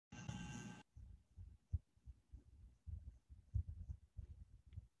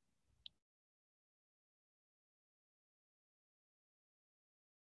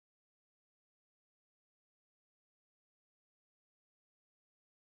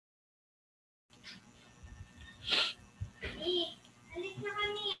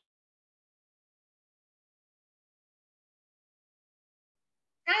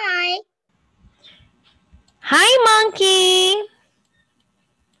Hi, monkey.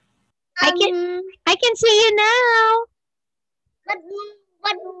 I can see you now. But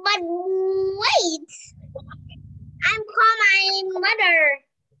wait. I'm call my mother.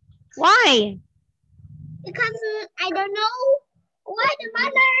 Why? Because I don't know why my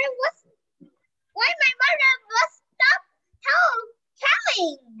mother was stop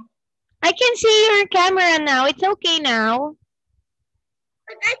telling. I can see your camera now. It's okay now.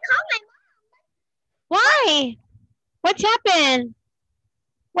 But I call my mom. Why? What's happened?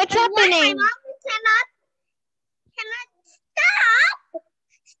 What's happening? Why my mom cannot stop?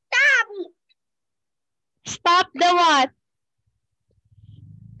 Stop the what?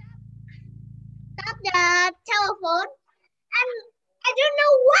 Stop the telephone. And I don't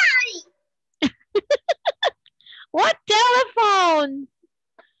know why. What telephone?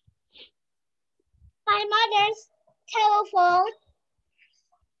 My mother's telephone.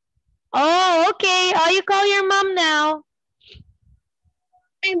 Oh, okay. Oh, you call your mom now.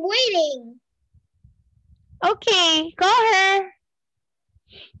 I'm waiting. Okay, call her.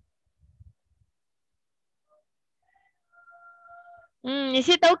 Is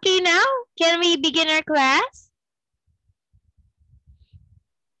it okay now? Can we begin our class?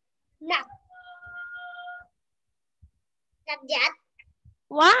 No. Not yet.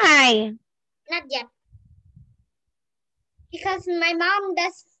 Why? Not yet. Because my mom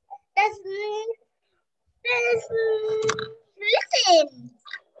doesn't listen.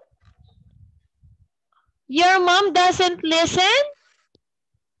 Your mom doesn't listen?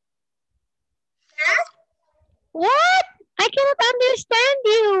 Huh? What? I cannot understand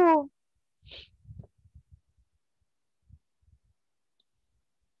you.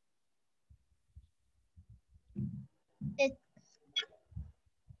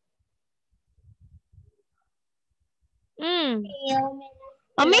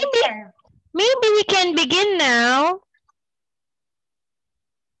 Oh, maybe we can begin now.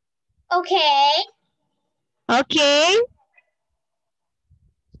 Okay. Okay.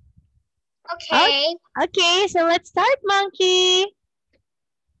 Okay. Okay, so let's start, monkey.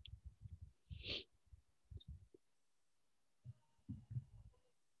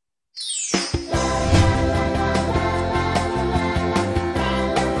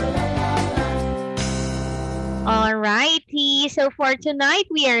 Alrighty, so for tonight,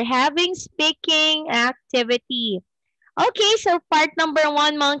 we are having speaking activity. Okay, so part number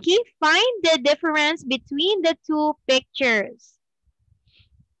 1, monkey, find the difference between the two pictures.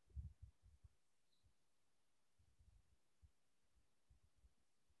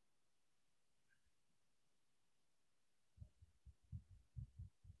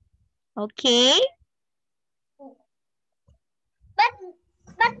 Okay. But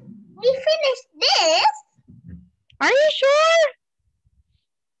we finished this. Are you sure?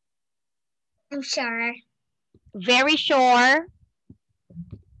 I'm sure. Very sure.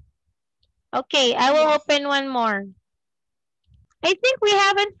 Okay, I will open one more. I think we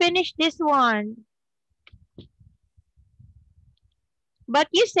haven't finished this one. But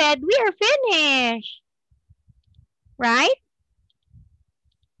you said we are finished. Right?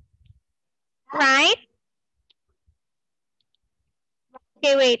 Right?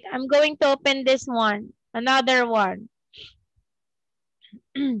 Okay, wait. I'm going to open this one. Another one.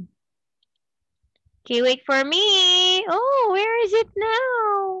 Okay, wait for me. Oh, where is it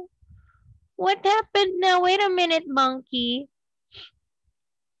now? What happened now? Wait a minute, monkey.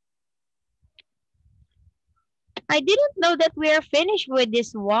 I didn't know that we are finished with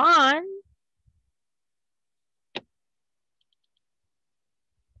this one.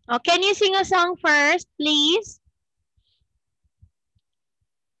 Oh, can you sing a song first, please?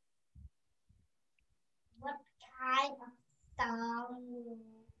 What kind of song?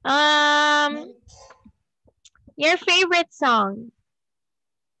 Your favorite song.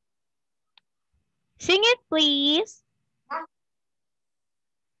 Sing it, please.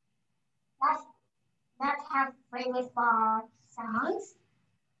 Not have favorite songs.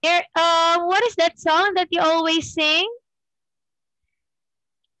 What is that song that you always sing?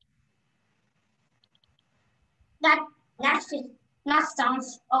 Not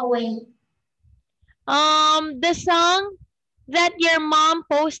songs always. The song that your mom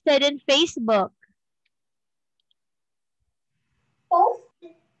posted in Facebook. Post?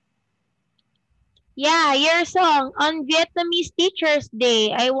 Yeah, your song on Vietnamese Teachers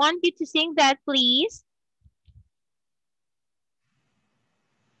Day. I want you to sing that, please.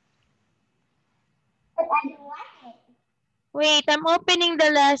 But I don't want it. Wait, I'm opening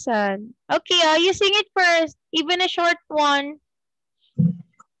the lesson. Okay, you sing it first, even a short one.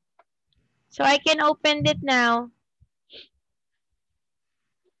 So I can open it now.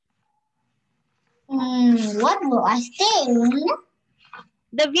 What will I sing?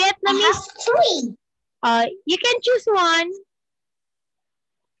 The Vietnamese. I have 3. You can choose one.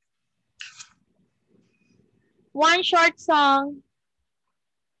 One short song.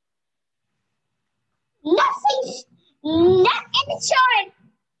 Nothing. Not any short.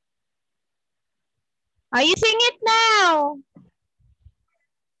 You sing it now.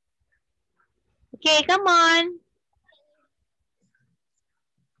 Okay, come on.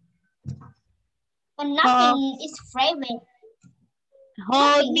 But nothing is favorite.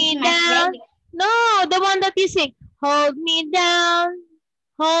 Hold Nothing me is my down. favorite. No, the one that you sing. Hold me down.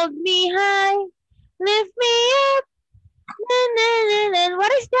 Hold me high. Lift me up. Na, na, na, na.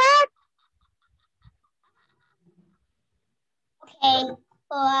 What is that? Okay.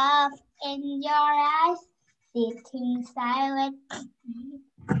 Love in your eyes. Sitting silent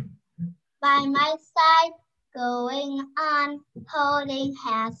by my side. Going on. Holding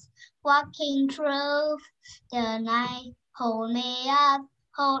hands. Walking through the night. Hold me up.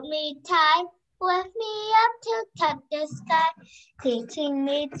 Hold me tight. Lift me up to touch the sky. Teaching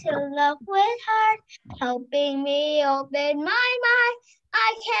me to love with heart. Helping me open my mind.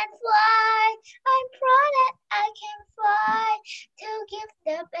 I can fly. I'm proud that I can fly. To give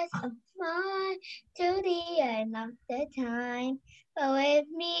the best of mine. To the end of the time. But with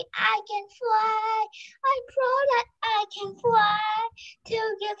me I can fly. I'm proud that I can fly. To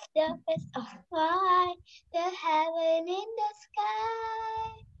give the best of mine. The heaven in the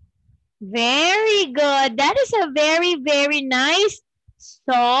sky. Very good. That is a very, very nice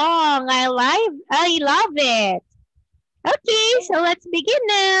song. I love it. Okay, so let's begin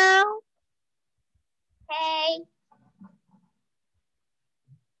now. Hey.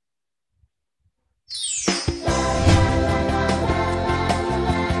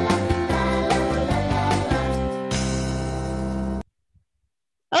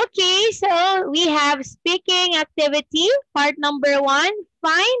 Okay, so we have speaking activity, part number 1.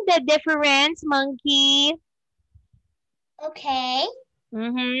 Find the difference, monkey. Okay.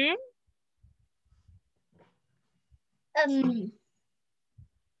 Mm-hmm.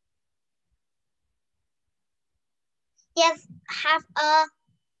 Yes, have a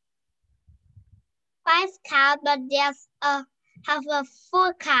 5 cow, but there's have a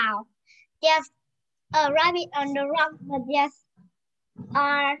 4 cow. There's a rabbit on the rock, but there's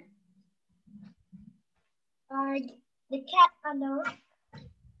are the cat on the rock.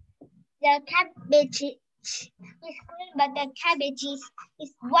 The cabbage is green, but the cabbage is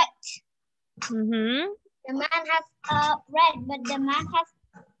white. Mm-hmm. The man has red, but the man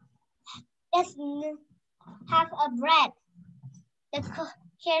doesn't have a bread.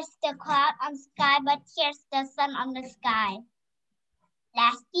 Here's the cloud on the sky, but here's the sun on the sky.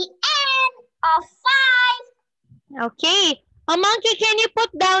 That's the end of 5. Okay. Monkey, can you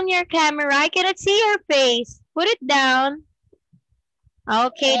put down your camera? I cannot see your face. Put it down.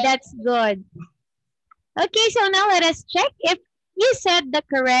 Okay, that's good. Okay, so now let us check if you said the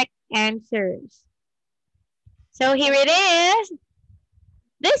correct answers. So here it is.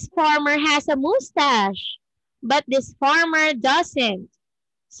 This farmer has a mustache, but this farmer doesn't.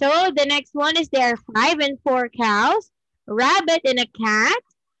 So the next one is there are 5 and 4 cows, a rabbit and a cat,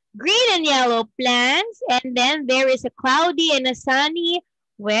 green and yellow plants, and then there is a cloudy and a sunny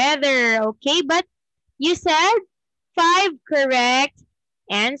weather. Okay, but you said 5 correct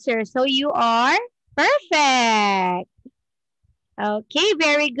answers. So you are perfect. Okay,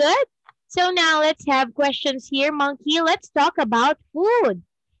 very good. So now let's have questions here, Monkey. Let's talk about food.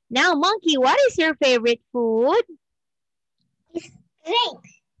 Now, Monkey, what is your favorite food? Grape.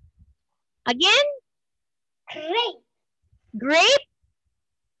 Again? Grape. Grape?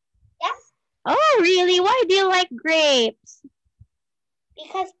 Yes. Oh, really? Why do you like grapes?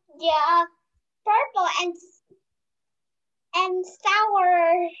 Because they are purple and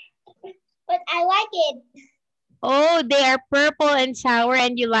sour. But I like it. Oh, they are purple and sour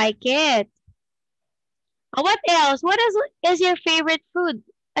and you like it. What else? What is your favorite food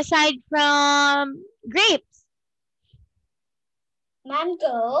aside from grapes?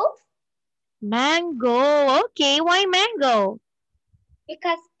 Mango. Mango. Okay, why mango?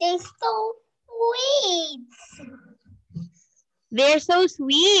 Because they're so sweet. They're so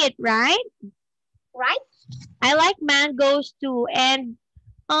sweet, right? Right? I like mangoes too. And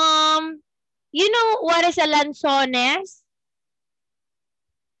you know what is a lanzones?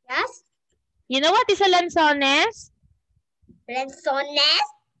 Yes. You know what is a lanzones? Lanzones.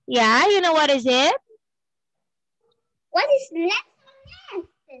 Yeah, you know what is it? What is lanzones?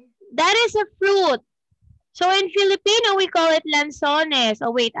 That is a fruit. So in Filipino, we call it lanzones.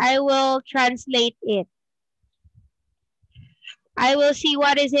 Oh wait, I will translate it. I will see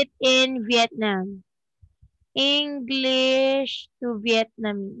what is it in Vietnam. English to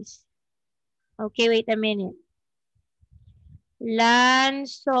Vietnamese. Okay, wait a minute.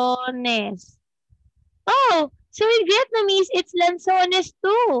 Lanzones. Oh, so in Vietnamese, it's lanzones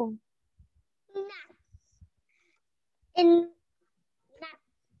too. Nut. In nut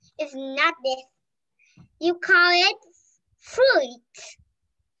is not this. You call it fruit.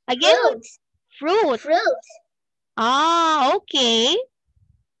 Again, Fruit. fruit. Fruit. Ah, okay.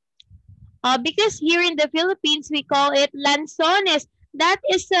 Because here in the Philippines, we call it lanzones. That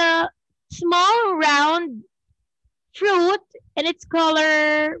is a small round fruit and its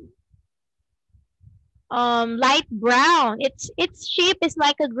color light brown. Its shape is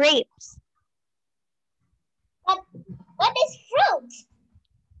like a grapes. But what is fruit?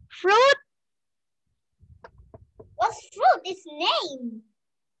 Fruit? What's fruit? Its name.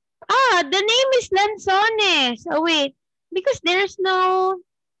 Ah, the name is lanzones. Oh wait, because there's no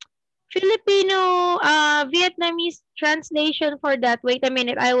Filipino Vietnamese translation for that. Wait a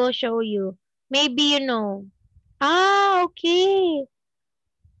minute, I will show you. Maybe you know. Ah, okay.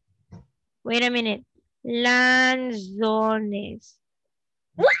 Wait a minute. Lanzones.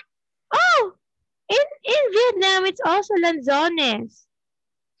 What? Oh, in Vietnam, it's also lanzones.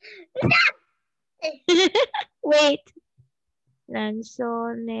 Wait.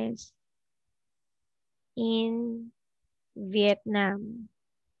 Lanzones in Vietnam.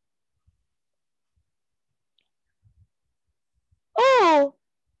 Oh,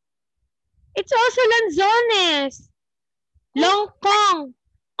 it's also lanzones. Longkong.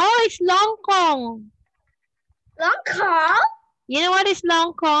 Oh, it's longkong. Longkong? You know what is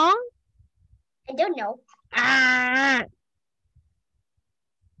longkong? I don't know. Ah.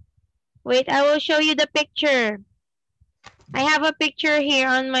 Wait, I will show you the picture. I have a picture here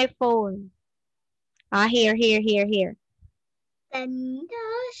on my phone. Ah, here. Oh,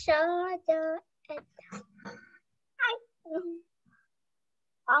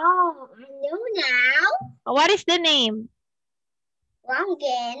 I know now. What is the name?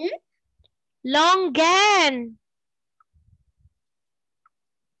 Longan. Longan.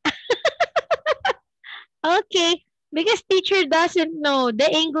 Okay, because teacher doesn't know the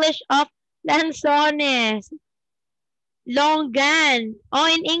English of lanzones. Longan. Oh,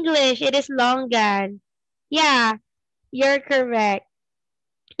 in English, it is longan. Yeah, you're correct.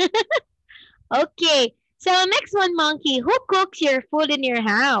 Okay, so next one, Monkey. Who cooks your food in your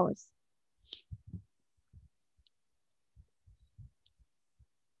house?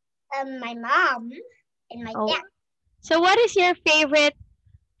 My mom and my dad. So what is your favorite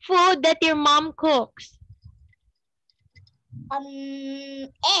food that your mom cooks?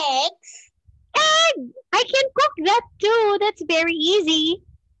 Eggs. Egg! I can cook that too. That's very easy.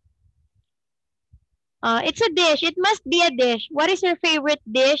 It's a dish. It must be a dish. What is your favorite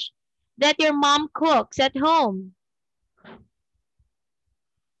dish that your mom cooks at home?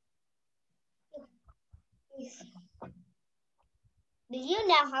 Do you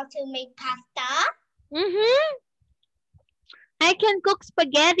know how to make pasta? Mm-hmm. I can cook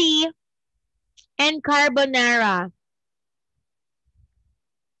spaghetti and carbonara.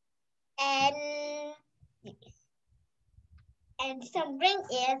 And some drink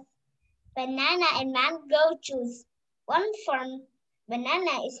is banana and mango juice. One from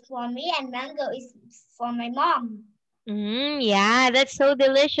banana is for me and mango is for my mom. Yeah, that's so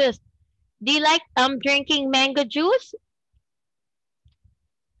delicious. Do you like drinking mango juice?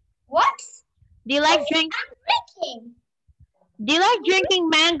 What? Do you like drinking? Do you like drinking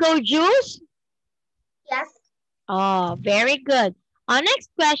mango juice? Yes. Oh, very good. Our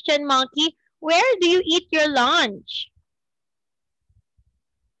next question, Monkey. Where do you eat your lunch?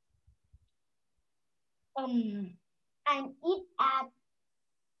 I eat at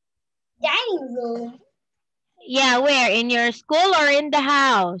dining room. Yeah, where? In your school or in the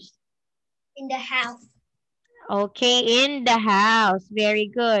house? In the house. Okay, in the house. Very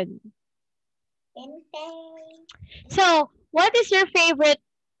good. So, what is your favorite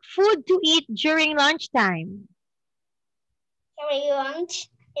food to eat during lunchtime? During lunch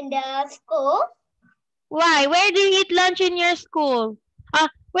in the school. Why? Where do you eat lunch in your school?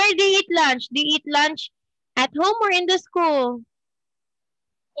 Where do you eat lunch? Do you eat lunch at home or in the school?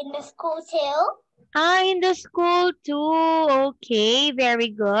 In the school too. In the school too. Okay, very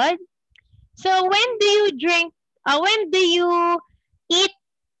good. So when do you eat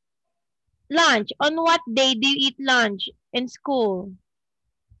lunch? On what day do you eat lunch in school?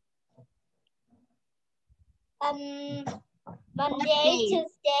 Monday,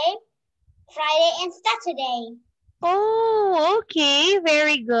 Tuesday, Friday, and Saturday. Oh, okay,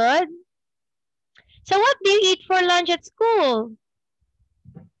 very good. So what do you eat for lunch at school?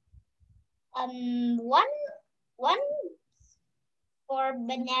 One one for one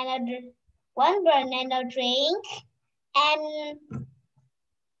banana drink, and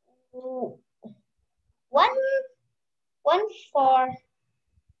one one for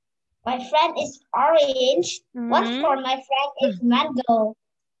my friend is orange. One for my friend is mango.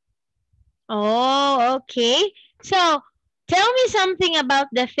 Oh, okay. So, tell me something about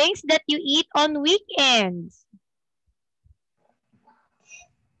the things that you eat on weekends.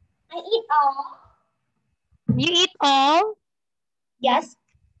 I eat all. You eat all? Yes.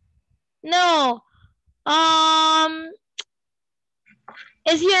 No. Um,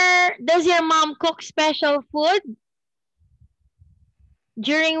 does your mom cook special food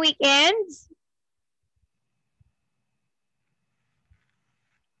during weekends?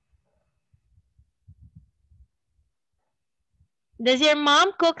 Does your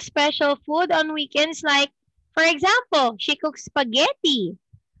mom cook special food on weekends? Like, for example, she cooks spaghetti.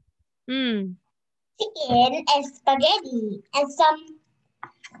 Chicken and spaghetti and some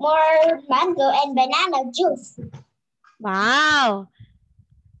more mango and banana juice. Wow.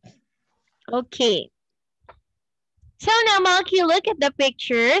 Okay. So now, Monkey, look at the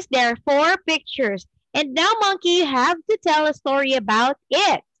pictures. There are 4 pictures. And now, Monkey, you have to tell a story about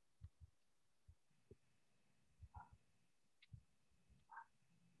it.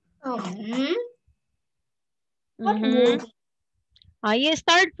 What movie? You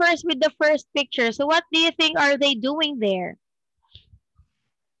start first with the first picture. So what do you think are they doing there?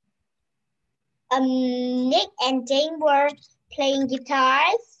 Nick and Jane were playing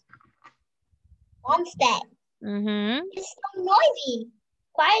guitars on stage. It's so noisy.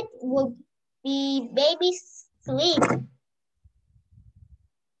 Quiet would be baby sleep.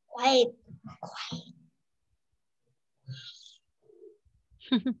 Quiet.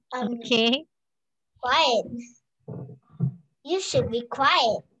 Okay. Quiet. You should be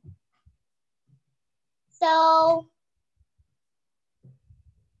quiet. So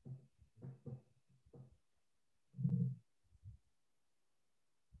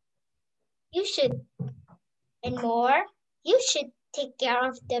you should, and more, you should take care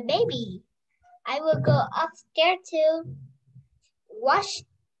of the baby. I will go upstairs to wash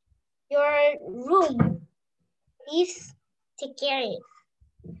your room. Please take care of it.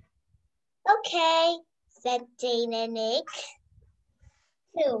 Okay, said Jane and Nick.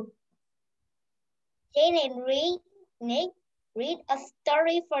 Two. Jane and Nick read a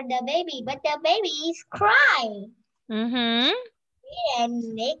story for the baby, but the baby is crying. Jane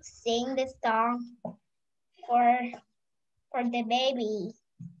and Nick sing the song for the baby.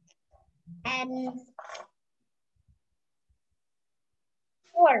 And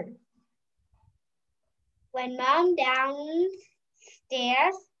 4. When mom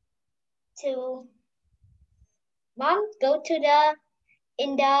downstairs mom go to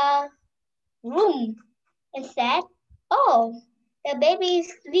in the room and said, "Oh, the baby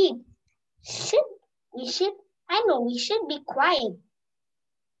is asleep. We should be quiet."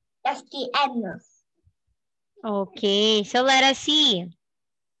 That's the end. Okay, so let us see.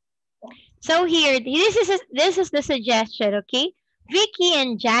 So here, this is the suggestion, okay? Vicky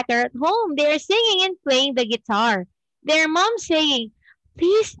and Jack are at home. They're singing and playing the guitar. Their mom saying,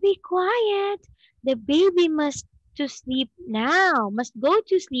 "Please be quiet. The baby must go to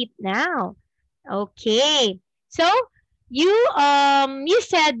sleep now." Okay. So you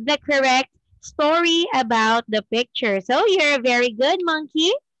said the correct story about the picture. So you're a very good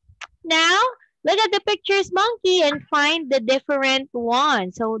monkey. Now look at the pictures, Monkey, and find the different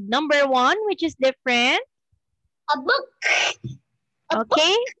one. So number 1, which is different. A book.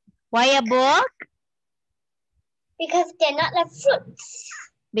 Okay. Why a book? Because they're not a fruit.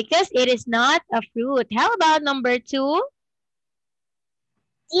 Because it is not a fruit. How about number 2?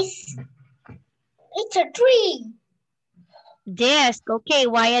 It's a tree. Desk. Okay,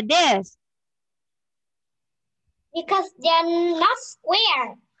 why a desk? Because they're not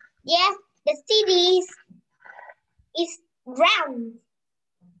square. Yes, the city is round.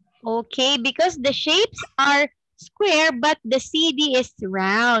 Okay, because the shapes are square, but the CD is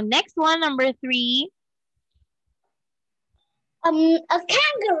round. Next one, number 3. A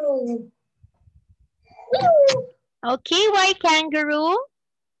kangaroo. Okay, why kangaroo?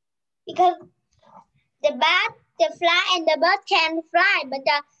 Because the bat, the fly, and the bird can fly, but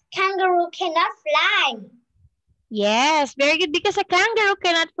the kangaroo cannot fly. Yes, very good. Because a kangaroo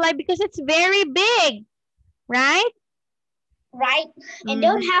cannot fly because it's very big, right? Right, and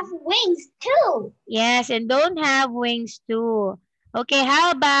don't have wings too. Yes, and don't have wings too. Okay,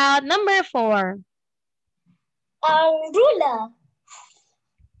 how about number 4? A ruler.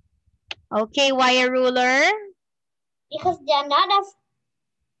 Okay, why a ruler? Because they're not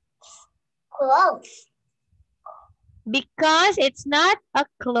Clothes. Because it's not a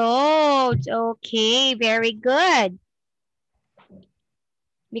clothes. Okay, very good.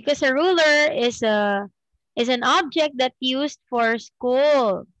 Because a ruler is an object that used for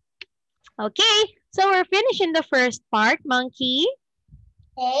school. Okay, so we're finishing the first part, monkey.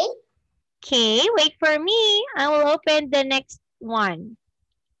 Okay. Okay, wait for me. I will open the next one.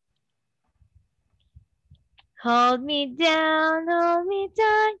 Hold me down,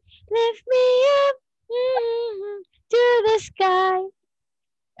 lift me up to the sky.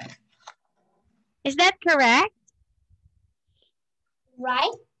 Is that correct?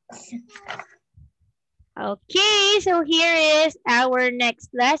 Right. Okay, so here is our next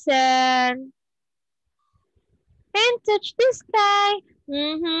lesson. And touch the sky.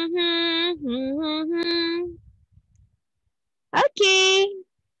 Okay.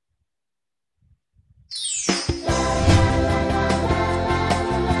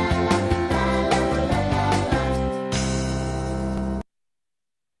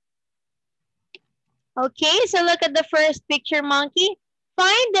 Okay, so look at the first picture, monkey.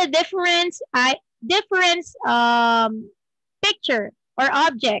 Find the difference picture or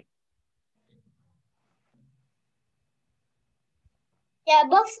object. There are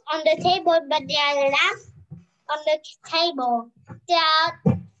books on the table, but there are lamps on the table. There are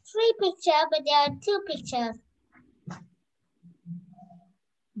 3 pictures, but there are 2 pictures.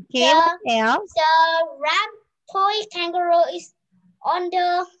 Okay, what else? The ram toy kangaroo is on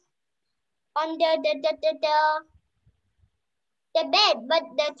the bed, but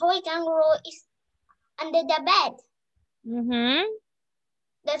the toy kangaroo is under the bed.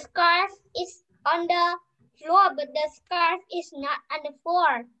 The scarf is on the floor, but the scarf is not on the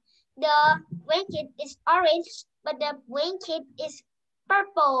floor. The blanket is orange, but the blanket is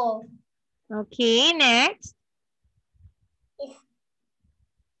purple. Okay, next.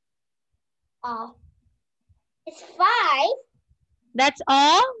 It's 5. That's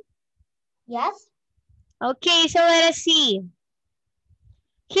all? Yes. Okay, so let us see.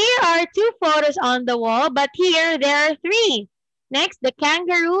 Here are 2 photos on the wall, but here there are 3. Next, the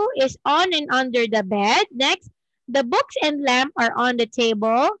kangaroo is on and under the bed. Next, the books and lamp are on the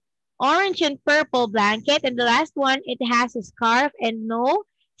table. Orange and purple blanket. And the last one, it has a scarf and no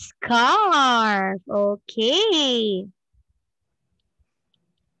scarf. Okay.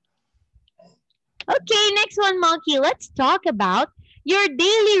 Okay, next one, monkey. Let's talk about your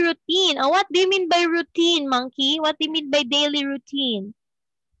daily routine. Oh, what do you mean by routine, monkey? What do you mean by daily routine?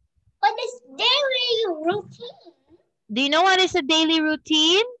 What is daily routine? Do you know what is a daily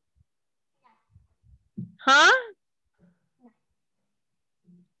routine? Huh?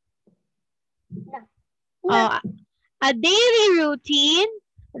 No. A daily routine,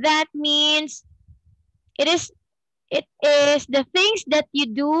 that means it is the things that you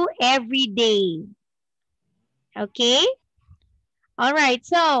do every day. Okay? All right,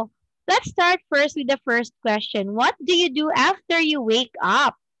 so let's start first with the first question. What do you do after you wake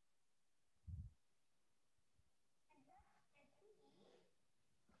up?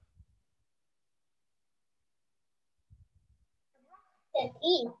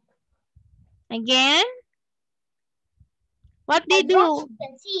 Eat. Again? What do you do?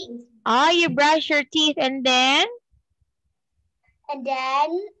 Oh, you brush your teeth and then? And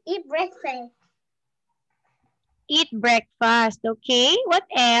then eat breakfast. Eat breakfast, okay? What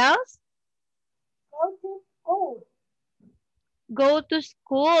else? Go to school. Go to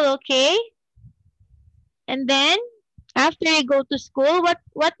school, okay? And then after you go to school,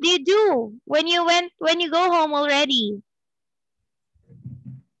 what do you do when you go home already?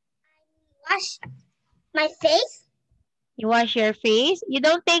 Wash my face. You wash your face. You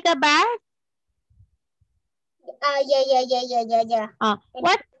don't take a bath? Yeah.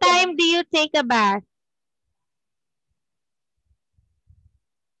 What time do you take a bath?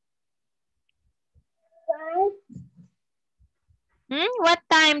 What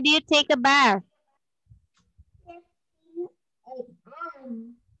time do you take a bath?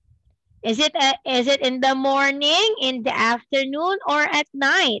 Is it in the morning, in the afternoon, or at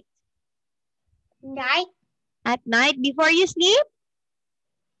night? Night. At night before you sleep?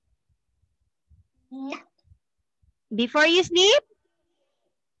 No. Before you sleep?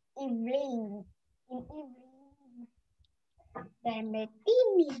 Evening.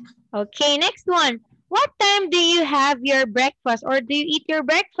 Okay, next one. What time do you have your breakfast or do you eat your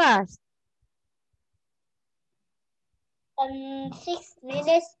breakfast? 6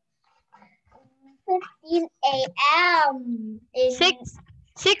 minutes. 15 a.m.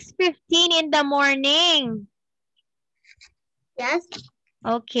 6:15 in the morning. Yes.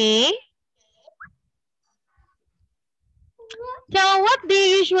 Okay. So what do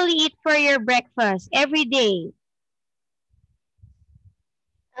you usually eat for your breakfast every day?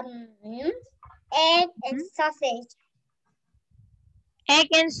 Egg and sausage. Egg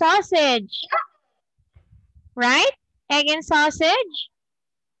and sausage, right? Egg and sausage.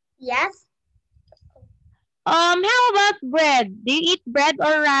 Yes. How about bread? Do you eat bread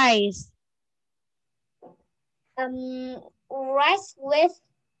or rice? Rice with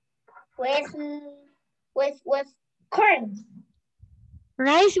corn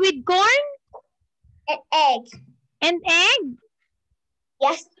Rice with corn and egg. and egg?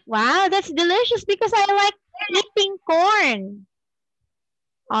 Yes. Wow, that's delicious because I like eating corn.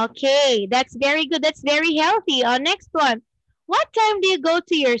 Okay, that's very good. That's very healthy. Next one. What time do you go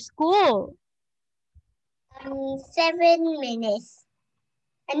to your school? 7 minutes.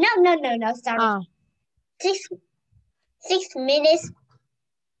 No. Sorry. Oh, 6 minutes.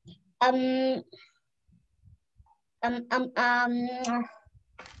 Um.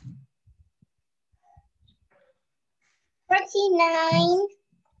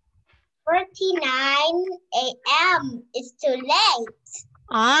 49 a.m. It's too late.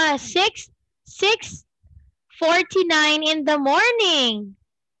 6:49 in the morning.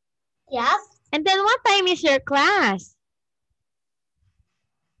 Yes. And then what time is your class?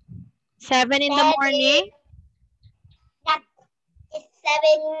 7 in the morning? It's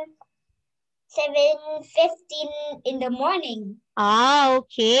 7:15 in the morning.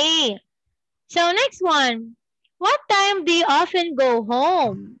 Okay. So next one. What time do you often go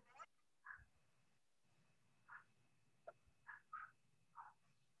home?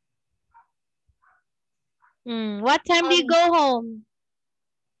 What time do you go home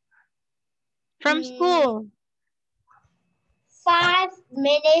from school? 5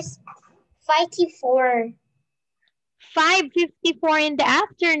 minutes 54. 5:54 in the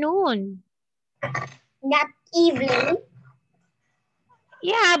afternoon. Not evening.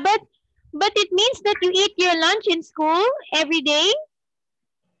 Yeah, but it means that you eat your lunch in school every day?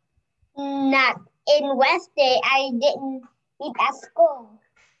 Not in Wednesday. I didn't eat at school.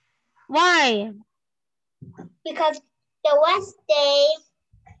 Why? Because the Wednesday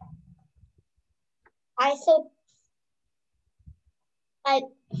I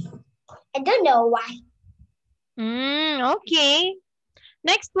don't know why. Okay.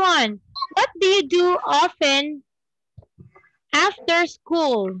 Next one. What do you do often after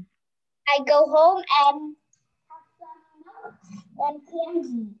school? I go home and have some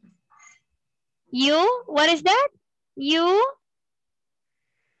candy. You? What is that? You?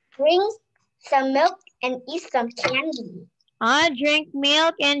 Drink some milk and eat some candy. Drink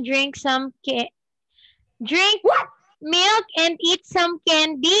milk and drink some drink What? milk and eat some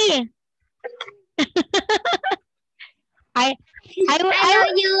candy. I know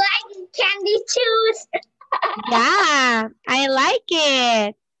you like candy too. Yeah, I like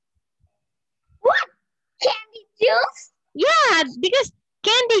it. What? Candy juice? Yeah, because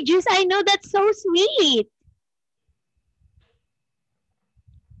candy juice, I know that's so sweet.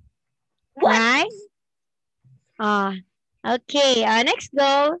 What? Right? Okay, let's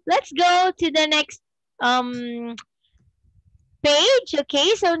go to the next page.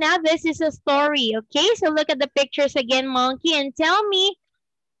 Okay, so now this is a story. Okay, so look at the pictures again, Monkey, and tell a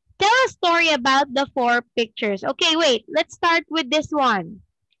story about the 4 pictures. Okay, wait, let's start with this one.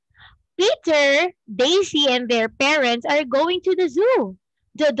 Peter, Daisy, and their parents are going to the zoo.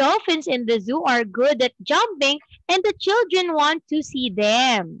 The dolphins in the zoo are good at jumping and the children want to see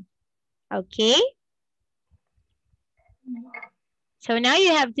them. Okay? So now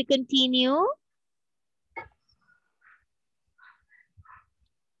you have to continue.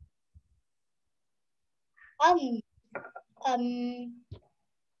 Dolphin.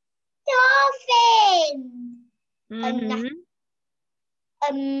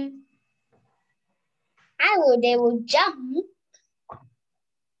 They will jump,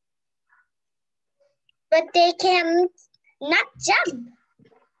 but they can not jump.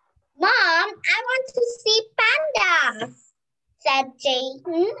 Mom, I want to see pandas, said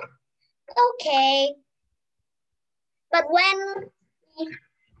Jaden. Okay. But when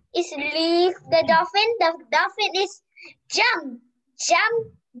it leaves the dolphin is jump.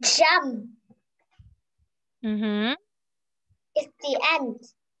 It's the end.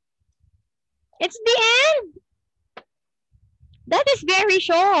 It's the end. That is very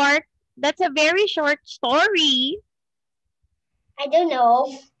short. That's a very short story. I don't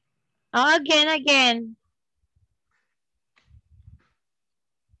know. Again.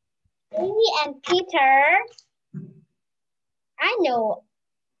 Amy and Peter. I know.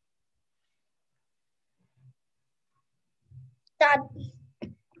 That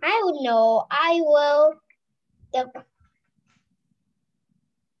I will know.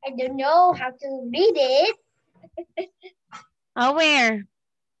 I don't know how to read it. Oh, where?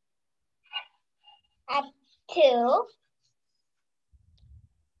 At 2.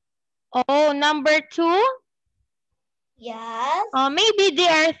 Oh, number 2? Yes. Maybe they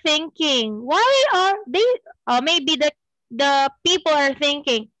are thinking, why are they, maybe the people are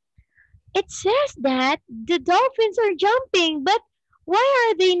thinking, it says that the dolphins are jumping, but why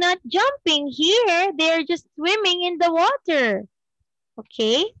are they not jumping here? They're just swimming in the water.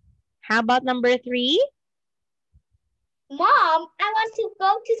 Okay, how about number 3? Mom, I want to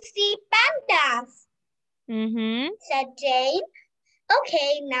go to see pandas, said Jane.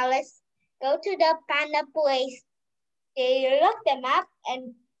 Okay, now let's go to the panda place. They look them up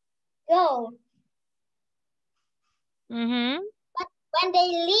and go. But when they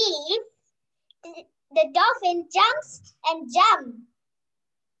leave, the dolphin jumps and jumps.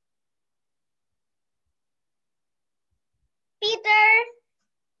 Peter,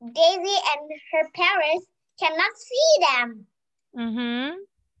 Daisy, and her parents cannot see them.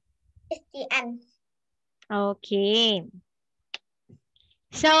 It's the end. Okay.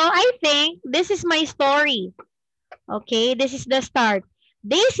 So I think this is my story. Okay, this is the start.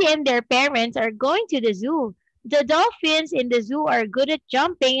 Daisy and their parents are going to the zoo. The dolphins in the zoo are good at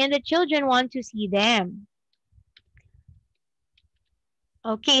jumping and the children want to see them.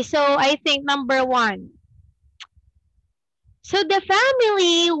 Okay, so I think number 1. So the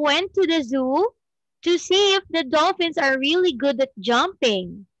family went to the zoo to see if the dolphins are really good at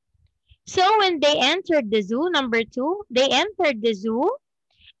jumping. So when they entered the zoo, number 2, they entered the zoo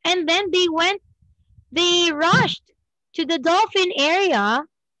and then they rushed to the dolphin area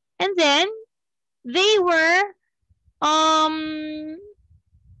and then they were,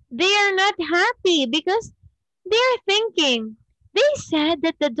 they are not happy because they're thinking, they said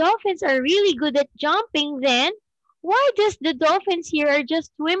that the dolphins are really good at jumping, then why does the dolphins here are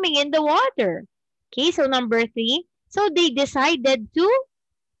just swimming in the water? Okay, so number 3. So they decided to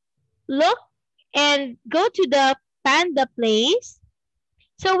look and go to the panda place.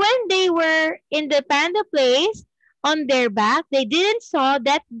 So when they were in the panda place, on their back, they didn't saw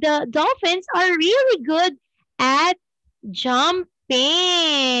that the dolphins are really good at jumping.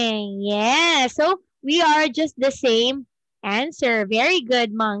 Yeah, so we are just the same answer. Very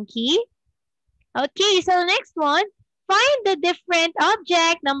good, monkey. Okay, so next one. Find the different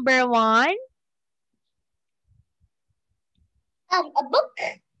object. Number 1. A book.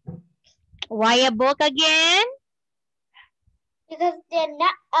 Why a book again? Because they're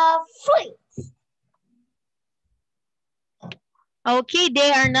not a fruit. Okay,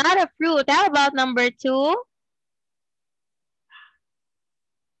 they are not a fruit. How about number 2?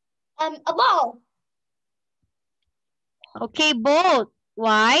 A ball. Okay, both.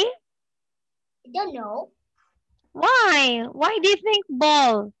 Why? I don't know. Why? Why do you think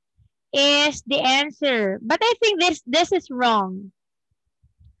ball is the answer? But I think this is wrong.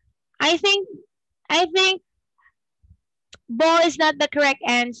 I think ball is not the correct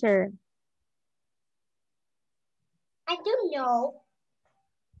answer. I don't know.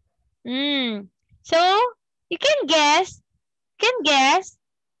 So you can guess.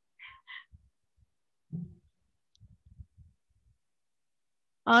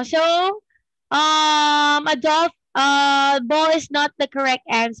 So ball is not the correct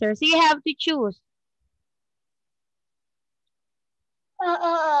answer. So you have to choose.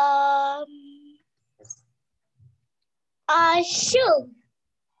 Shoe.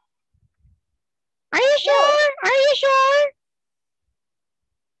 Are you sure? Are you sure?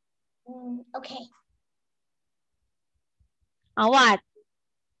 Okay. What?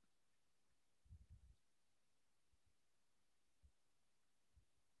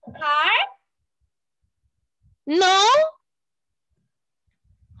 A car? No?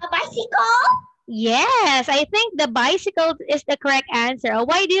 A bicycle? Yes, I think the bicycle is the correct answer.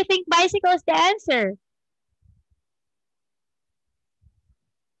 Why do you think bicycle is the answer?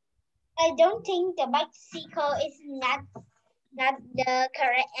 I don't think the bicycle is not the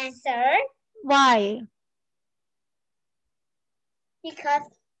correct answer. Why? Because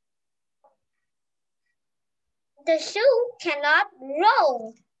the shoe cannot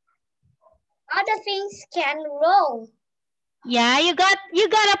roll. Other things can roll. Yeah, you got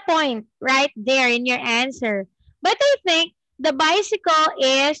a point right there in your answer. But I think the bicycle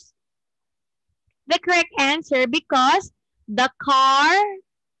is the correct answer because the car,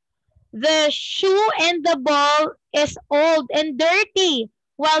 the shoe, and the ball is old and dirty,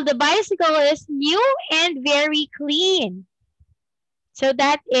 while the bicycle is new and very clean. So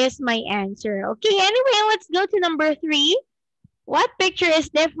that is my answer. Okay, anyway, let's go to number 3. What picture is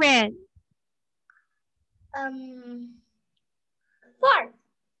different? 4.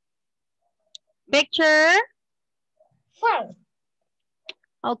 Picture? 4.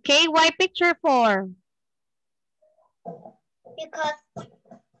 Okay, why picture 4? Because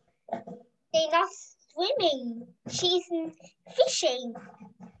they're not swimming. She's fishing.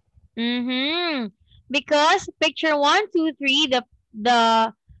 Because picture 1, 2, 3,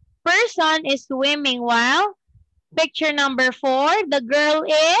 the person is swimming, while picture number 4, the girl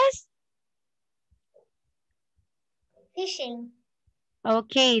is Fishing.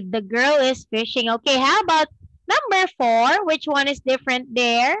 okay, the girl is fishing. Okay, how about number 4? Which one is different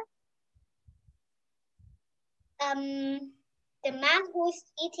there? The man who's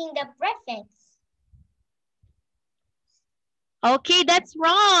eating the breakfast. Okay, that's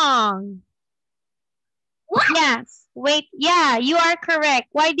wrong. What? Yeah, wait, yeah, you are correct.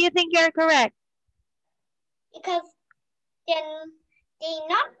 Why do you think you're correct? Because then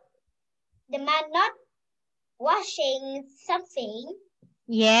the man not washing something.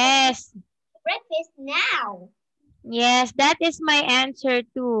 Yes. Breakfast now. Yes, that is my answer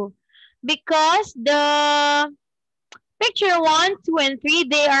too. Because the picture 1, 2, and 3,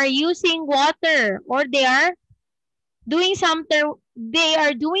 they are using water, or they are doing something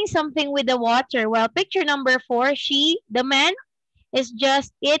with the water. While picture number 4, the man is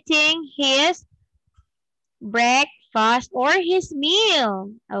just eating his breakfast or his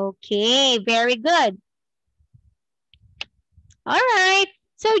meal. Okay, very good. All right.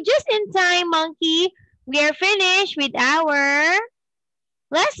 So just in time, Monkey, we are finished with our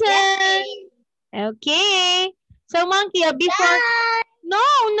lesson. Okay. So Monkey, before Bye.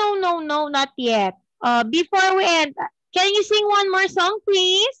 no, not yet. Before we end, can you sing one more song,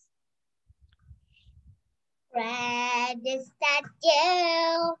 please? Red is at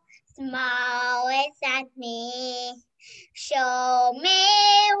you, small is at me. Show me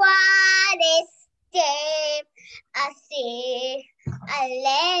what is deep. I see a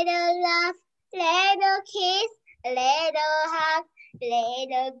little love, little kiss, a little hug,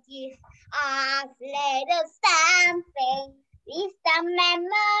 little gift of little something. These are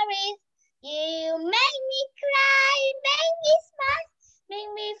memories. You make me cry, make me smile,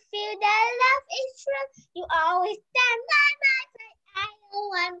 make me feel that love is true. You always stand by my side. I don't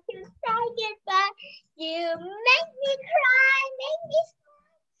want to say goodbye. You make me cry, make me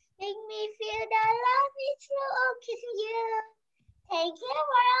smile, make me feel that love is true. Oh, kissing you. Thank you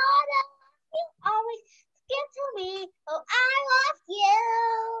for all the love you always give to me. Oh, I love you.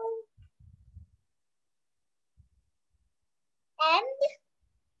 And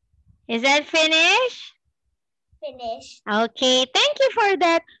Is that finished? finish. Okay, thank you for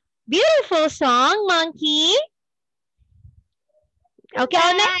that beautiful song, Monkey. Okay,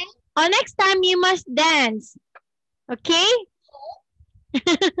 on next time you must dance. Okay?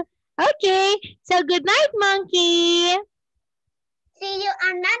 Okay, so good night, Monkey. See you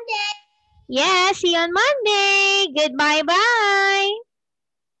on Monday. Yeah, see you on Monday. Goodbye, bye.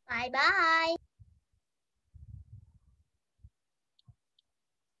 Bye-bye.